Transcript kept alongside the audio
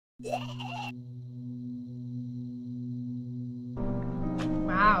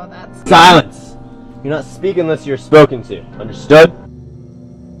Wow, that's... Silence! You're not speaking unless you're spoken to. Understood?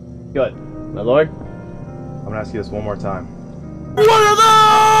 Good. My lord? I'm gonna ask you this one more time. What are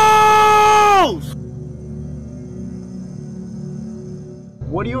those?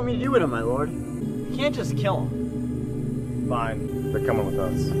 What do you want me to do with him, my lord? You can't just kill him. Fine. They're coming with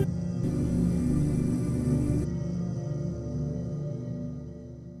us.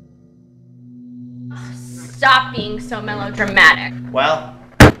 Stop being so melodramatic. Well,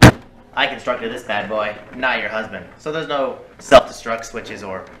 I constructed this bad boy, not your husband. So there's no self-destruct switches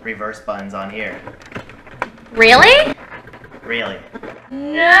or reverse buttons on here. Really? Really.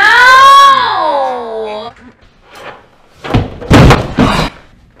 No!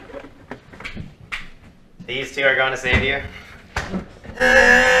 These two are going to save you?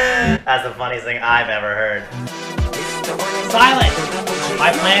 That's the funniest thing I've ever heard. Silence!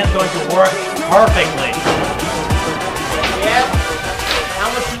 My plan's going to work perfectly. Yeah? How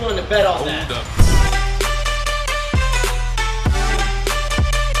much you willing to bet on that?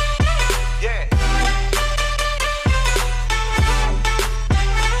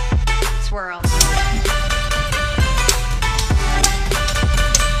 Swirl.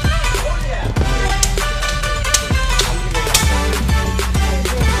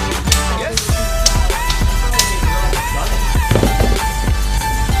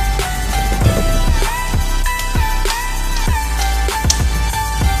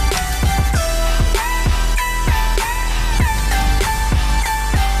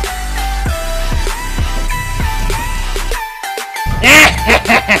 Ha ha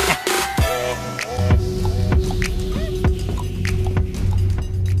ha ha!